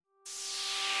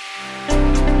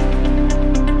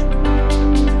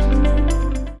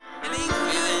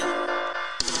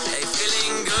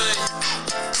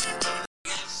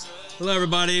Hello,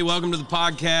 everybody. Welcome to the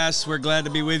podcast. We're glad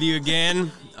to be with you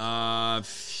again.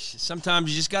 Sometimes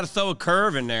you just got to throw a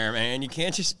curve in there, man. You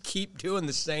can't just keep doing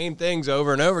the same things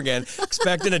over and over again,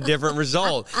 expecting a different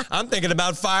result. I'm thinking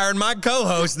about firing my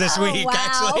co-host this week,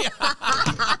 actually.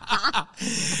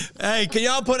 Hey, can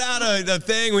y'all put out a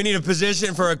thing? We need a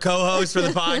position for a co-host for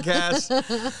the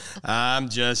podcast. I'm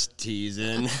just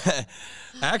teasing.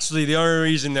 Actually, the only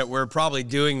reason that we're probably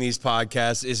doing these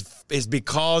podcasts is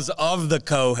because of the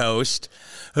co-host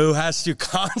who has to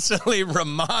constantly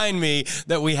remind me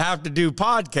that we have to do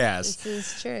podcasts. This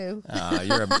is true.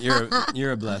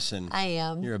 You're a blessing. I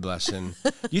am. You're a blessing.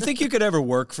 You think you could ever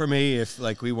work for me if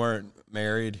we weren't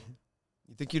married?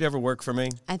 You think you'd ever work for me?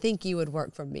 I think you would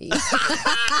work for me. But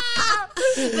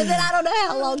then I don't know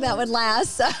how long that would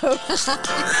last.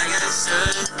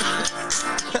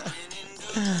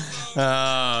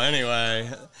 Anyway,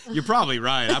 you're probably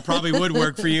right. I probably would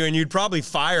work for you, and you'd probably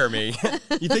fire me.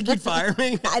 You think you'd fire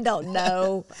me? I don't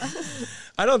know.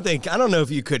 I don't know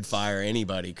if you could fire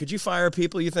anybody. Could you fire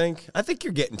people, you think? I think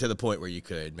you're getting to the point where you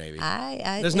could, maybe.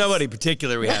 There's nobody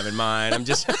particular we have in mind. I'm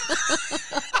just...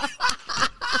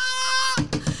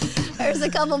 There's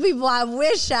a couple people I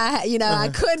wish I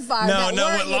could fire.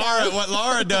 What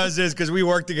Laura does is, because we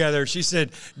work together, she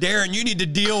said, Darren, you need to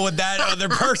deal with that other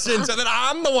person so that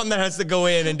I'm the one that has to go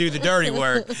in and do the dirty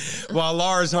work while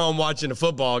Laura's home watching a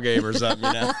football game or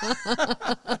something,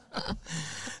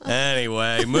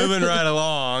 Anyway, moving right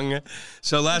along.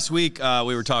 So last week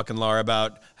we were talking, Laura,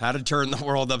 about how to turn the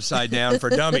world upside down for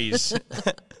dummies.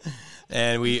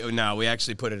 And we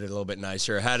actually put it a little bit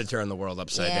nicer, how to turn the world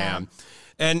upside down.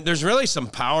 And there's really some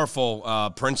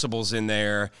powerful principles in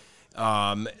there.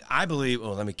 I believe,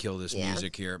 let me kill this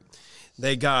music here.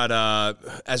 They got,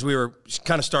 as we were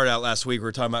kind of started out last week, we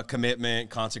were talking about commitment,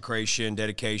 consecration,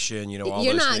 dedication, all those things.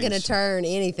 You're not going to turn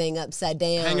anything upside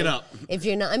down. Hang it up. If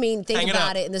you're not, think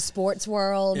about it in the sports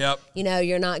world. Yep.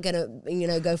 You're not going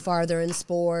to, go farther in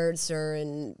sports or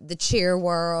in the cheer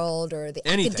world or the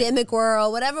academic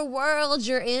world, whatever world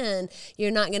you're in, you're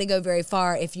not going to go very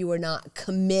far if you are not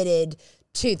committed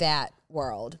to that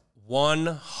world.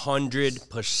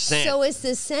 100%. So it's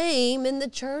the same in the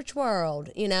church world,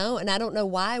 and I don't know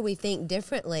why we think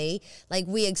differently. Like,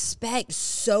 we expect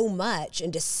so much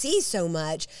and to see so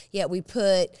much, yet we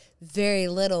put very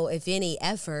little, if any,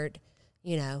 effort,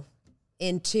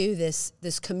 into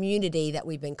this community that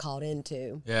we've been called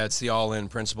into. Yeah, it's the all-in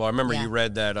principle. I remember you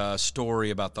read that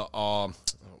story about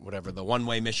the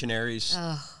one-way missionaries.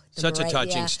 Oh. Such a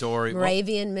touching story.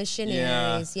 Moravian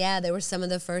missionaries. Yeah, they were some of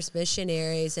the first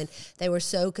missionaries, and they were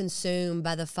so consumed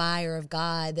by the fire of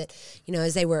God that,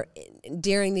 as they were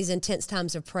during these intense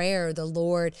times of prayer, the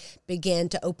Lord began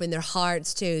to open their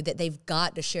hearts to that they've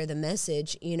got to share the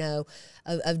message,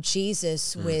 of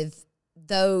Jesus with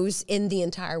those in the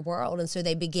entire world. And so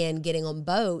they began getting on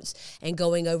boats and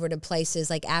going over to places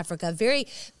like Africa,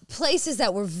 places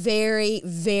that were very,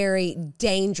 very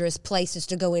dangerous places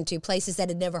to go into, places that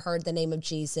had never heard the name of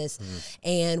Jesus.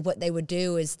 And what they would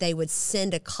do is they would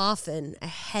send a coffin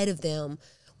ahead of them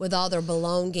with all their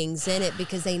belongings in it,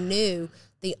 because they knew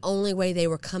the only way they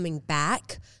were coming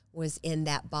back was in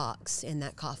that box, in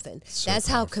that coffin. So that's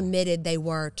powerful. How committed they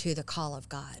were to the call of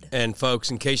God. And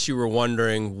folks, in case you were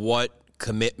wondering what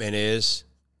commitment is,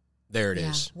 there it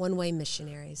is. One-way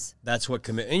missionaries. That's what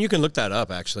commitment, and you can look that up,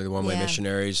 actually, the one-way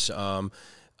missionaries.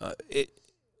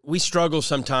 We struggle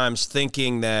sometimes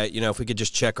thinking that, if we could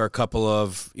just check our couple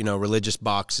of, religious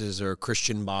boxes or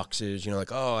Christian boxes,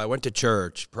 I went to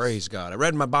church, praise God. I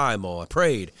read my Bible, I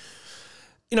prayed.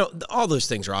 All those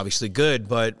things are obviously good,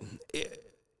 but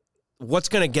what's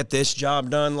going to get this job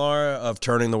done, Laura, of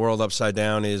turning the world upside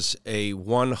down is a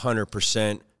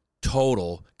 100%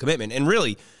 total commitment. And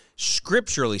really,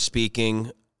 scripturally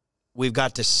speaking, we've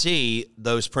got to see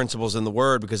those principles in the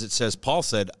Word, because it says, Paul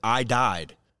said, I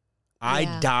died.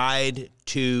 I died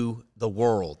to the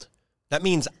world. That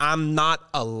means I'm not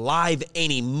alive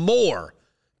anymore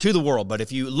to the world. But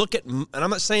if you look at, and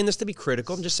I'm not saying this to be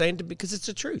critical, I'm just saying because it's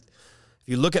the truth. If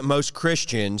you look at most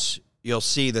Christians, you'll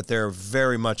see that they're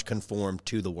very much conformed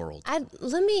to the world.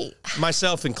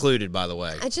 Myself included, by the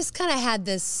way. I just kind of had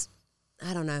this,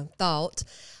 thought.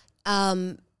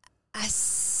 I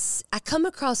come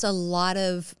across a lot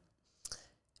of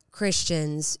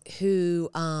Christians who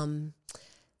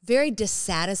very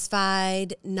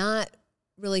dissatisfied, not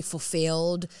really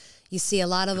fulfilled. You see a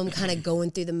lot of them kind of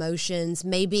going through the motions.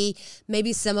 Maybe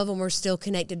some of them are still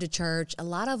connected to church. A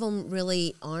lot of them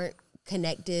really aren't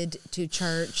connected to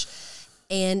church.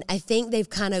 And I think they've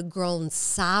kind of grown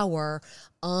sour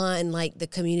on like the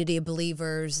community of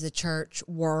believers, the church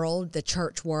world.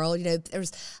 You know,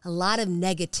 there's a lot of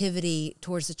negativity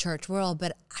towards the church world,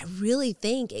 but I really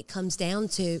think it comes down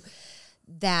to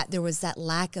that there was that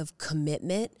lack of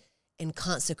commitment and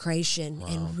consecration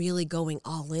and really going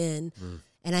all in.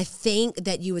 And I think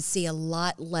that you would see a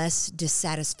lot less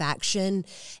dissatisfaction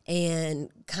and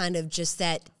kind of just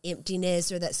that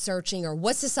emptiness or that searching or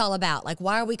what's this all about? Like,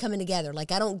 why are we coming together?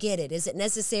 Like, I don't get it. Is it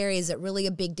necessary? Is it really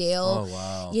a big deal? Oh,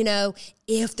 wow. You know,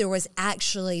 if there was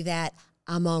actually that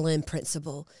I'm all in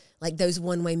principle, like those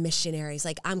one-way missionaries,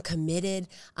 like I'm committed,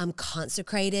 I'm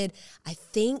consecrated, I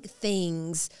think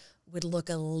things would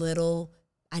look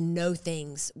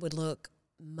things would look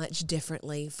much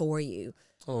differently for you.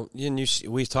 Well,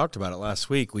 we talked about it last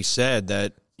week. We said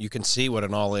that you can see what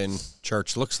an all-in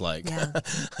church looks like. Yeah.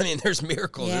 I mean, there's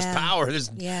miracles, there's power,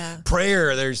 there's Yeah.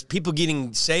 prayer, there's people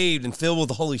getting saved and filled with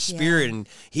the Holy Spirit and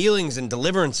healings and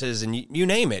deliverances and you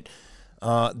name it.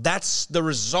 That's the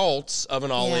results of an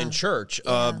all-in church.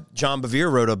 John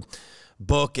Bevere wrote a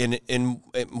book in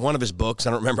one of his books.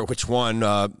 I don't remember which one,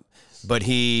 but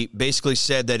he basically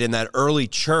said that in that early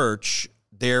church,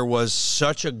 there was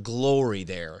such a glory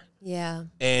there. Yeah.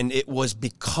 And it was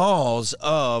because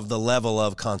of the level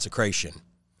of consecration.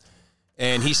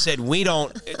 And he said,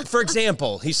 for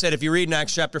example, he said, if you read in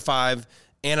Acts chapter 5,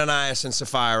 Ananias and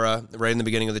Sapphira, right in the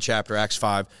beginning of the chapter, Acts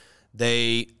 5,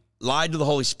 they lied to the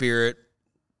Holy Spirit,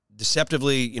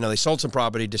 deceptively, they sold some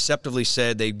property, deceptively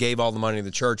said they gave all the money to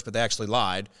the church, but they actually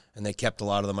lied, and they kept a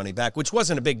lot of the money back, which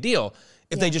wasn't a big deal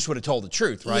if they just would have told the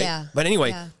truth, right? Yeah. But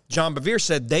anyway, John Bevere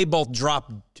said they both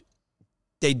dropped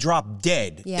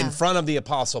dead in front of the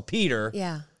Apostle Peter.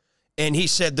 Yeah. And he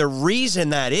said the reason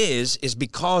that is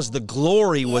because the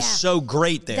glory was so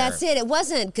great there. That's it. It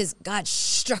wasn't because God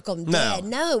struck them dead.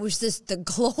 No, it was just the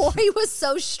glory was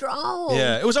so strong.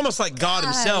 Yeah, it was almost like God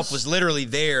himself was literally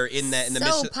there in the midst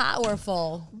of... So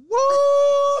powerful.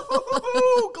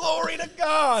 Woo! Glory to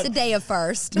God. It's a day of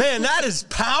first. Man, that is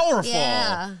powerful.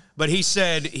 Yeah. But he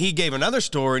said, he gave another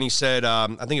story, and he said, I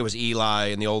think it was Eli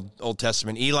in the Old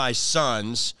Testament, Eli's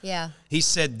sons. Yeah. He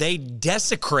said they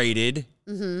desecrated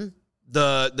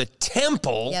the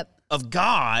temple of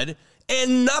God,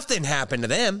 and nothing happened to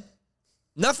them.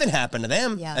 Nothing happened to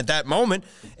them at that moment.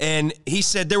 And he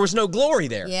said there was no glory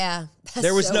there. Yeah.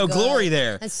 There was no glory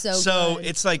there. That's so good.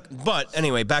 It's like, but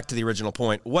anyway, back to the original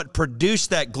point. What produced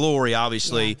that glory,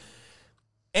 obviously,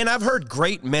 and I've heard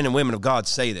great men and women of God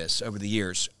say this over the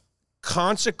years,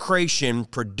 consecration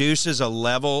produces a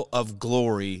level of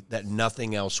glory that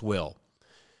nothing else will.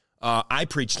 I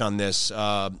preached on this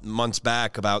months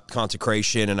back about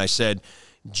consecration, and I said,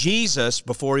 Jesus,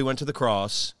 before he went to the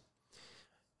cross,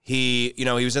 he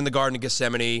was in the Garden of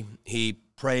Gethsemane. He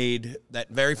prayed that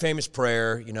very famous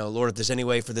prayer, Lord, if there's any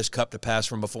way for this cup to pass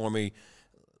from before me,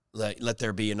 let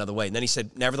there be another way. And then he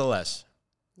said, nevertheless,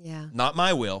 not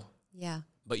my will,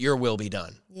 but your will be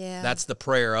done. Yeah. That's the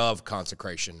prayer of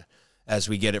consecration as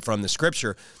we get it from the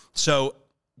scripture. So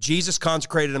Jesus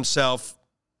consecrated himself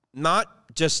not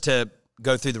just to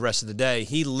go through the rest of the day.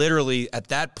 He literally, at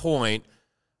that point,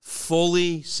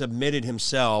 fully submitted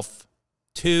himself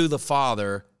to the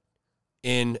Father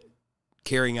in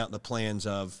carrying out the plans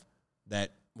of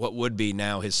that, what would be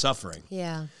now his suffering.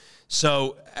 Yeah.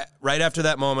 So right after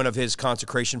that moment of his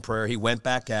consecration prayer, he went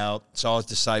back out, saw his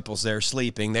disciples there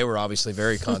sleeping. They were obviously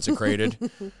very consecrated.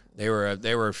 They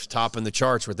were topping the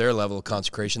charts with their level of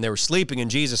consecration. They were sleeping,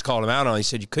 and Jesus called them out on it. He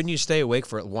said, couldn't you stay awake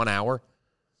for 1 hour?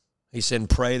 He said,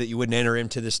 pray that you wouldn't enter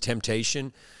into this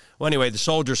temptation. Well, anyway, the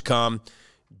soldiers come.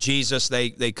 Jesus,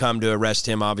 they come to arrest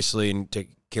him, obviously, and to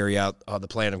carry out the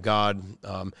plan of God.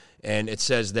 And it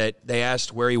says that they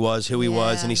asked where he was, who he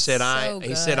was, and he said,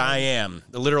 I am.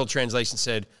 The literal translation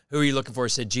said, who are you looking for? He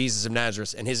said, Jesus of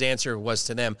Nazareth. And his answer was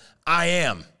to them, I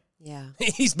am. Yeah.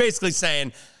 He's basically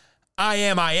saying, I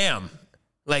am.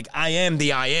 Like, I am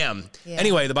the I am. Yeah.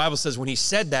 Anyway, the Bible says when he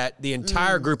said that, the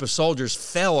entire group of soldiers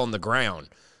fell on the ground.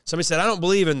 Somebody said, I don't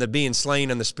believe in the being slain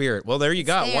in the spirit. Well, there you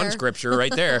got one scripture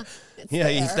right there.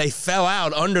 They fell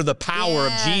out under the power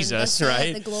of Jesus,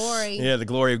 right? The glory. Yeah, the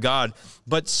glory of God.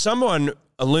 But someone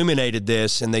illuminated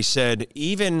this, and they said,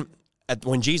 even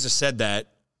when Jesus said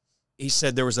that, he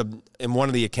said there was in one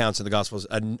of the accounts of the Gospels,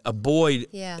 a boy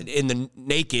in the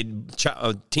naked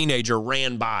teenager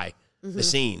ran by the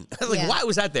scene. Why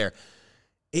was that there?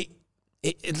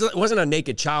 It wasn't a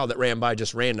naked child that ran by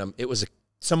just random. It was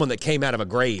someone that came out of a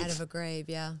grave. Out of a grave,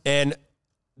 yeah. And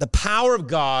the power of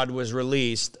God was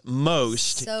released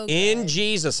most in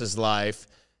Jesus' life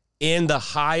in the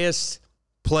highest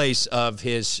place of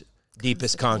his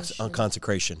deepest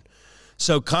consecration.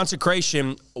 So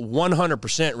consecration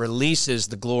 100% releases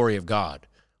the glory of God.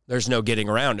 There's no getting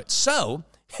around it. So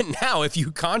now if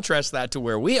you contrast that to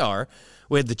where we are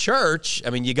with the church, I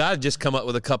mean, you got to just come up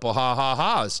with a couple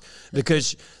ha-ha-ha's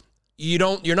because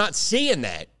you're not seeing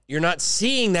that. You're not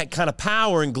seeing that kind of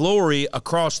power and glory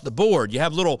across the board. You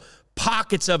have little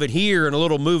pockets of it here and a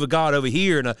little move of God over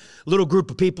here and a little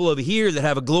group of people over here that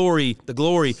have the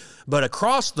glory. But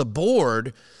across the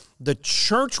board, the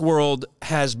church world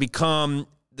has become,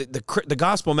 the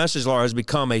gospel message, Laura, has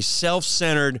become a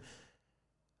self-centered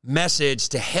message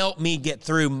to help me get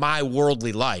through my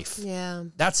worldly life. Yeah.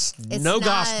 That's no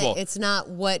gospel. It's not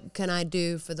what can I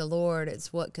do for the Lord.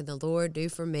 It's what can the Lord do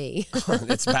for me.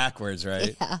 It's backwards,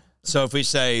 right? Yeah. So if we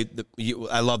say,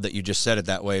 I love that you just said it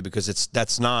that way because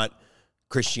that's not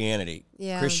Christianity.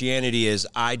 Yeah. Christianity is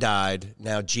I died,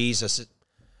 now Jesus.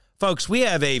 Folks, we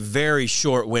have a very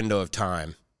short window of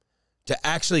time to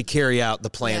actually carry out the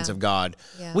plans of God.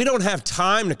 Yeah. We don't have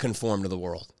time to conform to the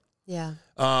world. Yeah.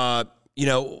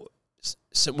 So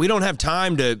we don't have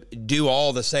time to do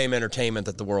all the same entertainment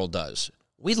that the world does.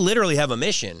 We literally have a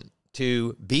mission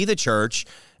to be the church,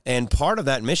 and part of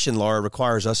that mission, Laura,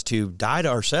 requires us to die to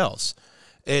ourselves.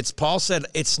 Paul said,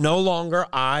 it's no longer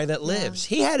I that lives.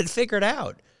 He had it figured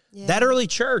out. Yeah. That early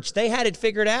church, they had it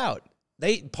figured out.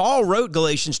 Paul wrote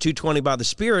Galatians 2:20 by the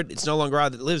Spirit. It's no longer I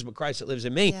that lives, but Christ that lives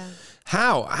in me. Yeah.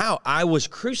 How? I was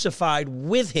crucified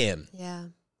with him. Yeah.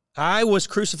 I was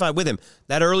crucified with him.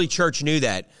 That early church knew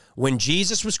that. When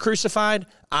Jesus was crucified,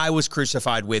 I was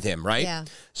crucified with him, right? Yeah.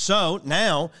 So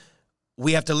now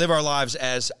we have to live our lives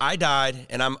as I died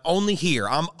and I'm only here.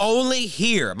 I'm only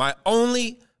here. My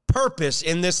only purpose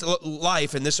in this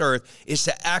life, in this earth, is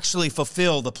to actually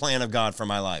fulfill the plan of God for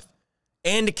my life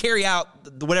and to carry out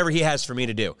whatever he has for me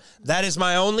to do. That is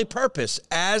my only purpose.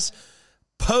 As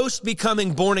post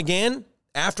becoming born again,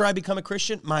 after I become a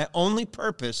Christian, my only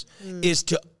purpose is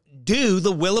to do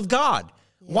the will of God.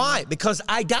 Yeah. Why? Because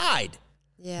I died.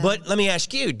 Yeah. But let me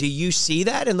ask you, do you see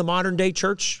that in the modern day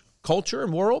church culture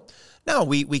and world? No,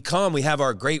 we come, we have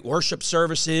our great worship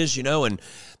services, and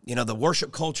the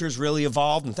worship culture has really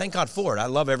evolved, and thank God for it. I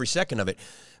love every second of it.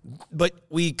 But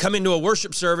we come into a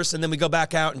worship service, and then we go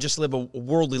back out and just live a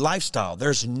worldly lifestyle.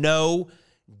 There's no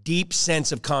deep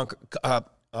sense of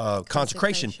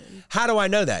consecration. How do I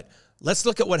know that? Let's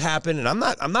look at what happened, and I'm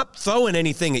not throwing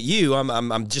anything at you.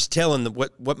 I'm just telling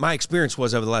what my experience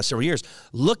was over the last several years.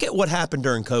 Look at what happened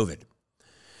during COVID.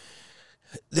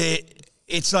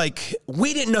 It's like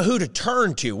we didn't know who to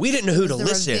turn to. We didn't know who to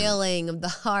listen. The revealing of the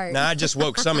heart. Now, I just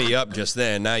woke some of you up just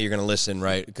then. Now you're going to listen,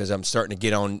 right? Because I'm starting to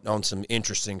get on some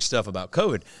interesting stuff about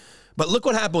COVID. But look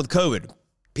what happened with COVID.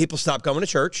 People stopped going to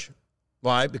church.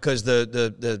 Why? Because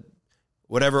the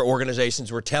whatever organizations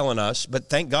were telling us. But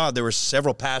thank God there were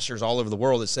several pastors all over the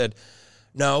world that said,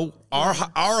 no,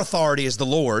 our authority is the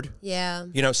Lord. Yeah.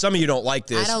 Some of you don't like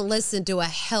this. I don't listen to a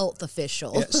health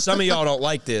official. Yeah, some of y'all don't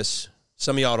like this.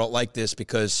 Some of y'all don't like this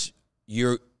because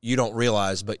you don't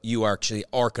realize, but you actually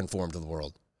are conformed to the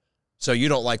world. So you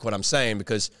don't like what I'm saying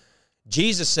because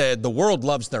Jesus said the world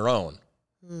loves their own,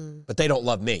 but they don't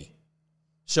love me.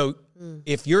 So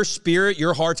if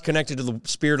your heart's connected to the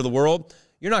spirit of the world,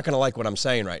 you're not going to like what I'm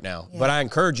saying right now. Yeah. But I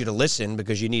encourage you to listen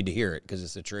because you need to hear it because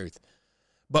it's the truth.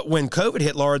 But when COVID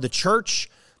hit, Laura, the church,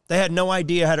 they had no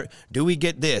idea do we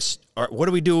get this? Or what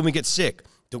do we do when we get sick?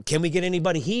 Can we get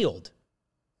anybody healed?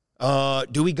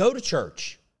 Do we go to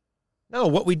church? No,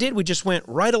 what we did, we just went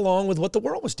right along with what the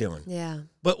world was doing. Yeah.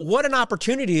 But what an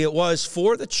opportunity it was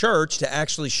for the church to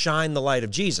actually shine the light of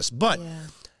Jesus. But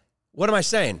what am I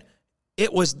saying?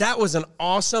 That was an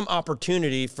awesome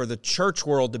opportunity for the church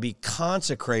world to be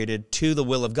consecrated to the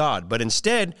will of God. But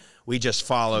instead, we just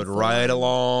followed right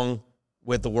along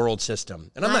with the world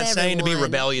system. And I'm not saying to be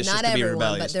rebellious just to be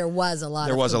rebellious. But there was a lot.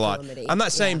 There was a lot. I'm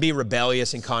not saying be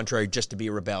rebellious and contrary just to be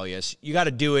rebellious. You got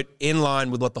to do it in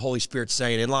line with what the Holy Spirit's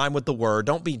saying, in line with the Word.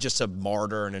 Don't be just a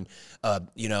martyr and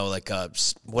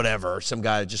whatever, some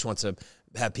guy that just wants to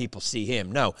have people see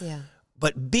him. No. Yeah.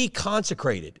 But be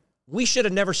consecrated. We should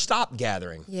have never stopped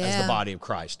gathering as the body of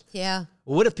Christ. Yeah.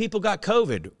 What if people got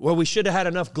COVID? Well, we should have had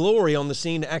enough glory on the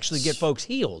scene to actually get folks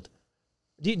healed.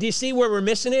 Do you see where we're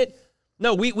missing it?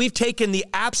 No, we've taken the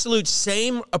absolute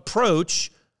same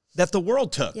approach that the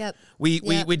world took. Yep. We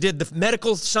did the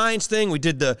medical science thing. We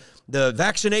did the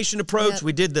vaccination approach. Yep.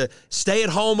 We did the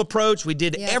stay-at-home approach. We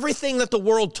did everything that the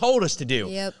world told us to do.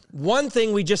 Yep. One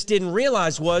thing we just didn't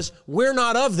realize was we're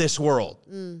not of this world.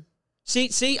 Mm.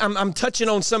 See, I'm touching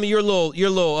on some of your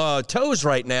little toes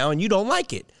right now, and you don't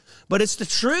like it. But it's the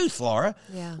truth, Laura.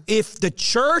 Yeah. If the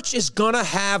church is going to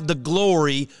have the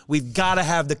glory, we've got to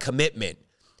have the commitment.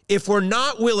 If we're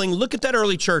not willing, look at that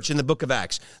early church in the book of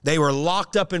Acts. They were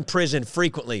locked up in prison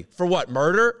frequently. For what?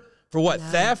 Murder? For what? No.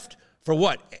 Theft? For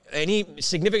what? Any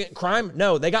significant crime?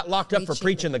 No, they got locked up for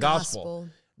preaching the gospel.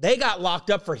 They got locked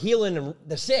up for healing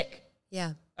the sick.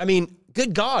 Yeah. I mean,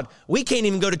 good God, we can't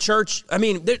even go to church. I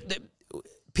mean,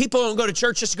 people don't go to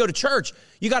church just to go to church.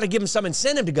 You got to give them some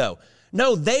incentive to go.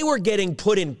 No, they were getting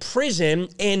put in prison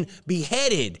and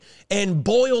beheaded and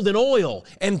boiled in oil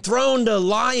and thrown to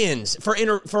lions for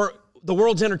the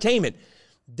world's entertainment.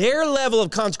 Their level of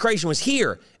consecration was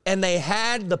here, and they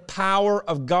had the power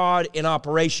of God in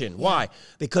operation. Yeah. Why?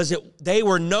 Because they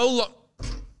were no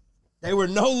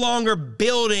longer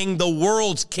building the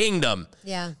world's kingdom.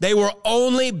 Yeah. They were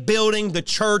only building the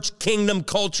church kingdom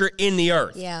culture in the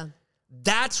earth. Yeah.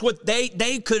 That's what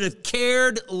they could have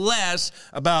cared less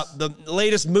about the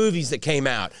latest movies that came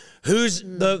out. Who's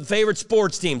the favorite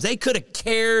sports teams? They could have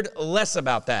cared less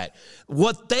about that.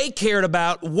 What they cared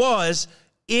about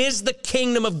is the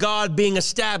kingdom of God being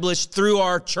established through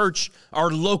our church, our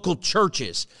local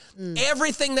churches.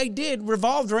 Everything they did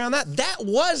revolved around that. That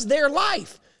was their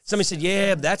life. Somebody said,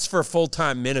 yeah, that's for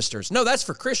full-time ministers. No, that's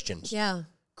for Christians. Yeah.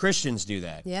 Christians do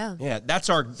that. Yeah. Yeah, that's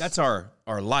our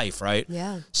life, right?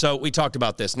 Yeah. So we talked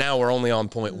about this. Now we're only on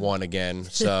point 1 again.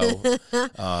 So, but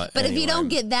anyway, if you don't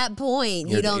get that point,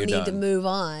 you don't need to move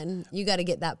on. You got to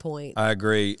get that point. I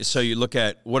agree. So you look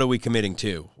at, what are we committing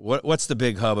to? What's the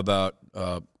big hub about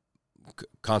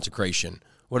consecration?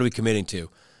 What are we committing to?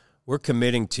 We're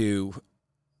committing to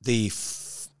the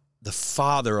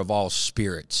Father of all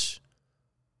spirits,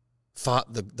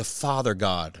 the Father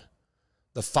God,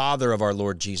 the Father of our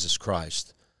Lord Jesus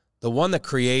Christ, the one that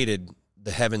created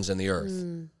the heavens and the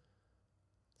earth.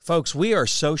 Folks, we are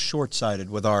so short-sighted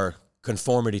with our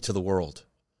conformity to the world.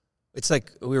 It's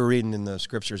like we were reading in the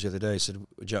scriptures the other day, said,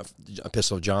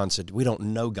 Epistle of John said, we don't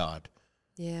know God.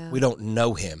 Yeah. We don't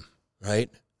know him, right?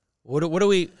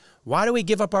 Why do we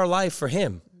give up our life for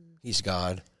him? He's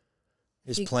God.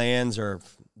 His plans are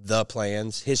the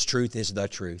plans. His truth is the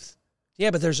truth. Yeah,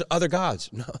 but there's other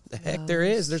gods. No, there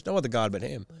is. There's no other God but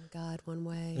him. One God, one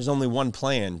way. There's only one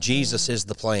plan. Jesus is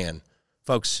the plan.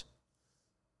 Folks,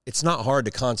 it's not hard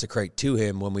to consecrate to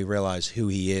him when we realize who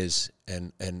he is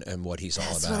and what he's all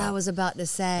about. That's what I was about to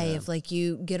say. Yeah. If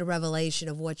you get a revelation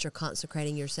of what you're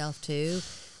consecrating yourself to,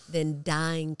 then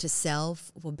dying to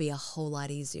self will be a whole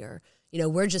lot easier.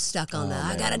 We're just stuck on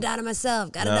I got to die to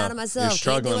myself. Got to die to myself. You're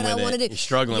struggling Can't do what I want to do. You're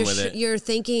struggling with it. You're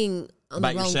thinking on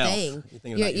about the wrong yourself. thing. You're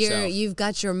thinking about yourself. You've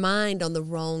got your mind on the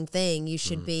wrong thing. You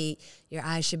should be. Your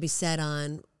eyes should be set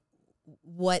on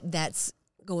what that's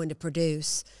going to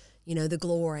produce. The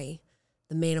glory,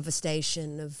 the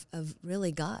manifestation of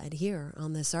really God here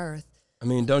on this earth. I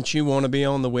mean, don't you want to be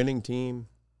on the winning team?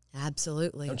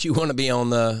 Absolutely. Don't you want to be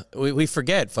on we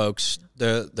forget, folks,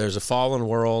 there's a fallen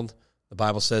world. The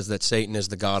Bible says that Satan is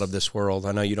the god of this world.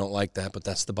 I know you don't like that, but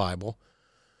that's the Bible.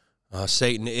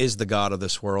 Satan is the god of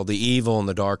this world. The evil and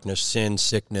the darkness, sin,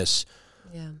 sickness,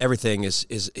 everything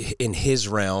is in his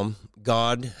realm.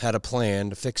 God had a plan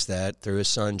to fix that through his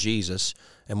son, Jesus.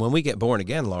 And when we get born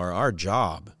again, Laura, our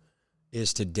job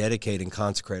is to dedicate and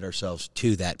consecrate ourselves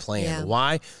to that plan. Yeah.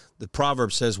 Why? The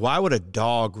proverb says, why would a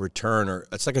dog return?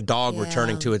 It's like a dog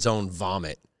returning to its own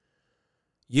vomit.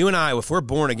 You and I, if we're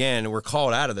born again and we're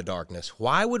called out of the darkness,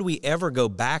 why would we ever go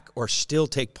back or still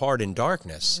take part in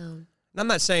darkness? No. And I'm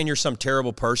not saying you're some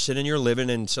terrible person and you're living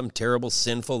in some terrible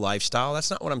sinful lifestyle.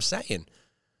 That's not what I'm saying.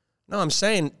 No, I'm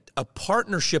saying a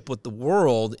partnership with the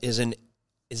world is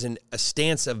a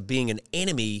stance of being an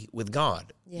enemy with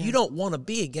God. Yeah. You don't want to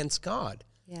be against God.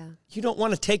 Yeah. You don't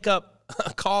want to take up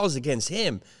a cause against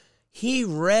him. He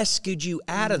rescued you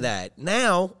out of that.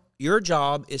 Now, your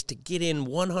job is to get in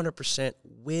 100%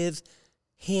 with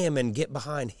him and get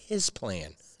behind his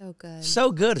plan. So good.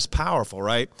 So good. It's powerful,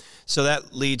 right? So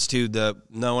that leads to the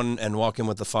knowing and walking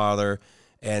with the Father.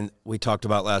 And we talked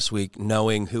about last week,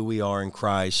 knowing who we are in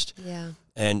Christ. Yeah.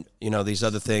 And, these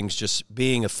other things, just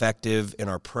being effective in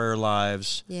our prayer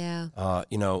lives. Yeah.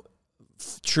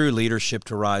 True leadership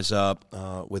to rise up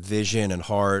with vision and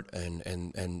heart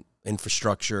and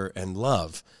infrastructure and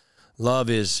love. Love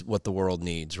is what the world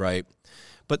needs, right?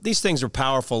 But these things are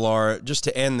powerful, Laura. Just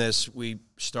to end this, we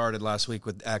started last week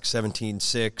with Acts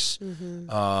 17:6.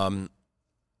 Mm-hmm.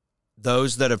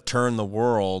 Those that have turned the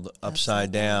world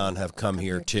upside down have come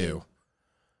here too.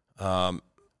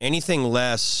 Anything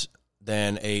less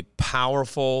than a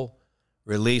powerful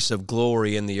release of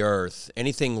glory in the earth,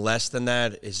 anything less than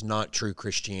that is not true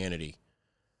Christianity.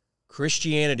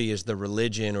 Christianity is the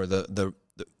religion or the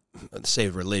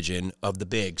religion of the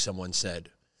big, someone said.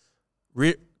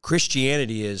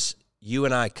 Christianity is you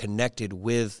and I connected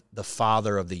with the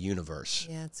Father of the universe.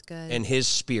 Yeah, it's good. And his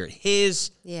spirit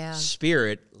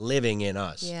living in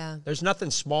us. Yeah. There's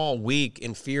nothing small, weak,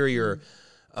 inferior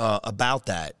about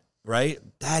that, right?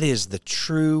 That is the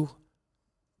true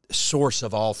source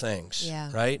of all things,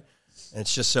 right? And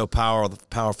it's just so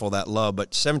powerful, that love. But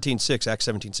Acts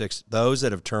 17:6, those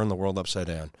that have turned the world upside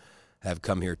down have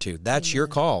come here too. That's your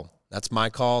call. That's my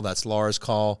call. That's Laura's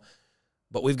call.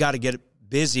 But we've got to get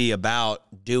busy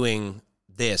about doing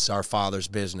this, our Father's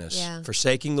business,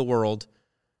 forsaking the world,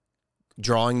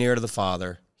 drawing near to the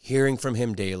Father, hearing from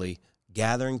him daily,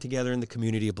 gathering together in the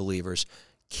community of believers,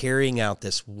 carrying out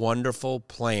this wonderful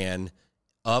plan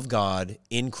of God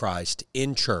in Christ,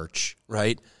 in church,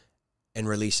 right? And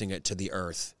releasing it to the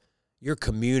earth. Your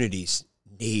communities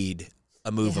need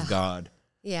a move of God.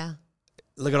 Yeah.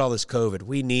 Look at all this COVID.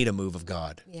 We need a move of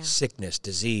God. Yeah. Sickness,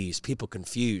 disease, people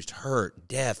confused, hurt,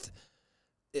 death.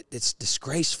 It's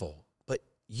disgraceful. But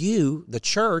you, the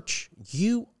church,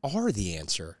 you are the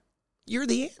answer. You're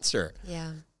the answer.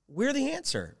 Yeah. We're the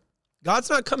answer. God's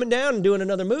not coming down and doing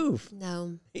another move.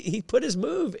 No. He put his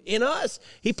move in us.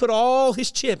 He put all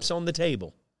his chips on the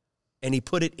table. And he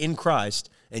put it in Christ.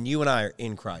 And you and I are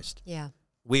in Christ. Yeah.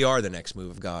 We are the next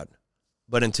move of God.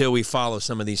 But until we follow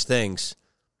some of these things,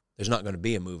 there's not going to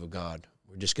be a move of God.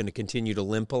 We're just going to continue to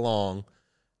limp along,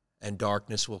 and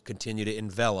darkness will continue to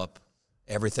envelop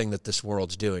everything that this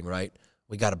world's doing, right?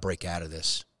 We got to break out of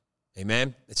this.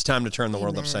 Amen? It's time to turn the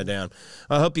world upside down.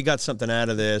 I hope you got something out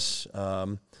of this.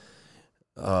 Laura,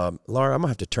 I'm going to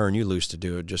have to turn you loose to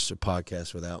do it, just a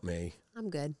podcast without me. I'm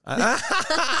good.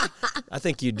 I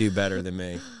think you'd do better than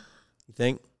me. You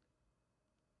think?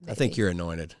 Maybe. I think you're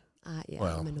anointed. Yeah,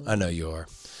 well, I'm anointed. I know you are.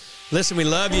 Listen, we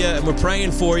love you, and we're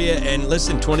praying for you. And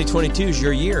listen, 2022 is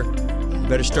your year. You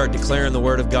better start declaring the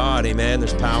word of God. Amen.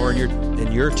 There's power in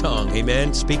your tongue.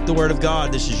 Amen. Speak the word of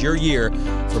God. This is your year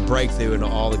for breakthrough into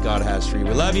all that God has for you.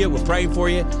 We love you. We're praying for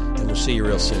you, and we'll see you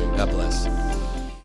real soon. God bless.